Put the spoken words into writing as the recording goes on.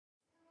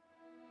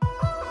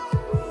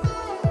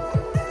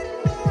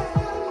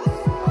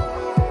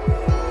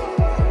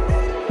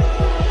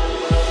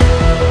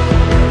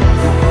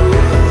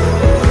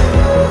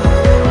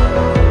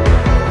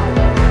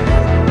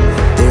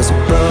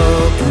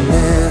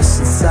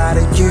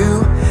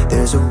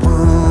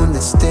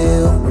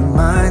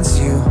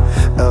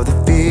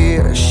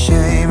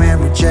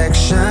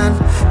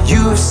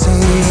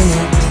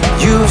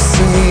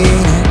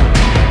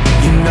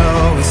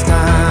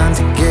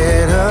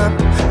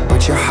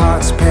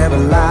heart's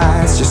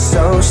paralyzed, you're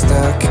so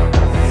stuck.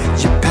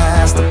 You're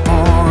past the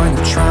point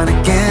of trying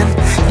again.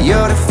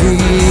 You're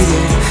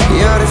defeated,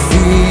 you're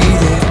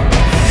defeated.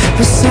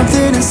 But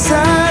something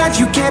inside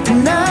you can't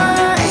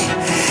deny.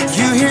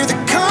 You hear the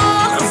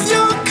call of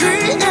your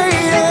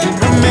creator,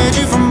 who made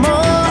you for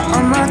more.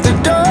 Unlock the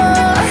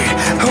door,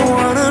 I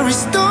wanna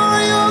restore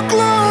your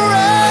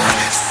glory.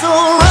 So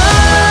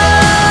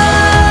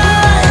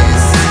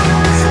rise,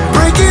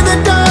 breaking the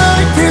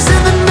dark,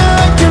 piercing the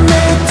night. You're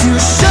made to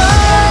shine.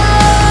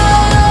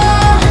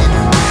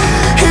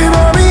 An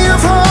army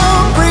of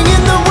hope,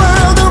 bringing the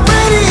world a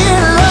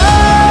radiant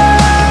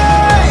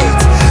light,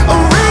 a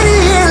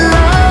radiant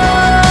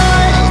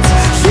light.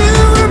 You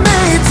were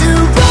made to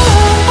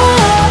rise,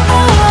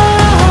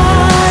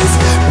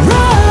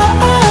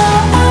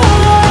 rise.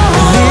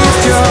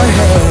 Lift your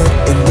head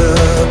and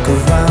look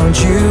around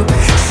you.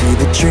 See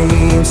the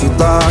dreams you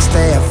lost,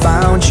 they have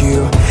found you.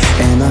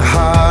 And the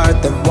heart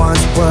that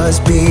once was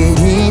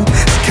beating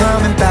is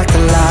coming back to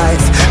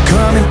life,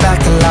 coming back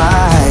to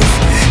life.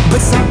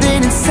 But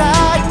something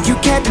inside you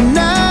can't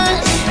deny.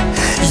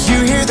 You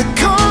hear the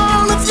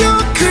call of your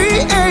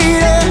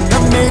creator, I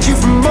made you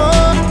for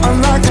more.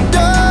 Unlock the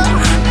door,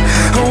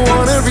 I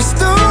wanna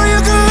restore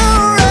your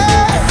glory.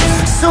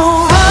 So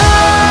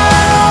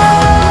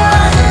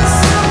rise,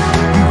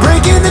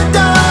 breaking the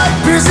dark,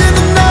 piercing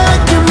the night.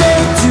 You're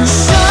made to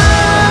shine.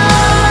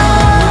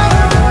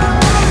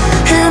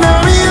 An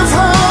army of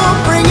hope,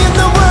 bringing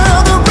the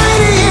world a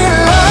radiant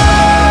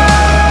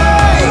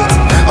light,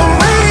 a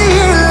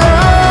radiant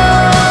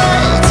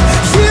light.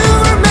 You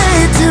were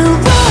made to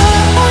rise,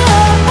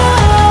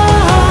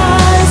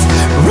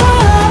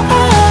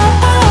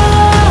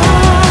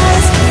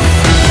 rise.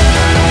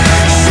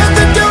 Shut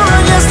the door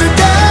on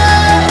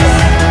yesterday,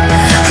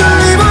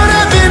 leave what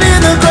happened in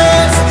the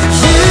grave.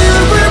 You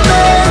were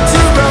made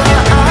to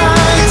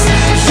rise,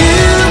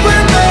 you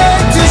were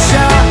made to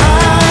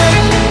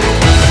shine.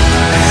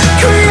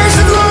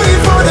 Creation's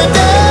longing for the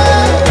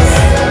day,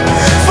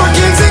 for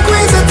kings and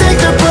queens to take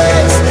their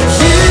place.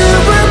 You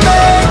were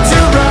made to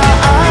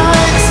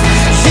rise,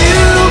 you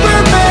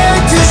were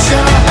made to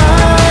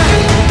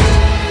shine.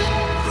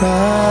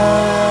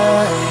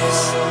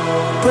 Rise,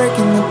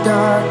 breaking the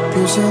dark,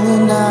 piercing the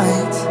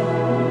night.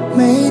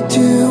 Made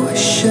to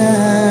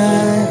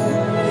shine,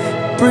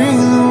 bring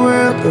the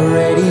world a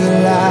radiant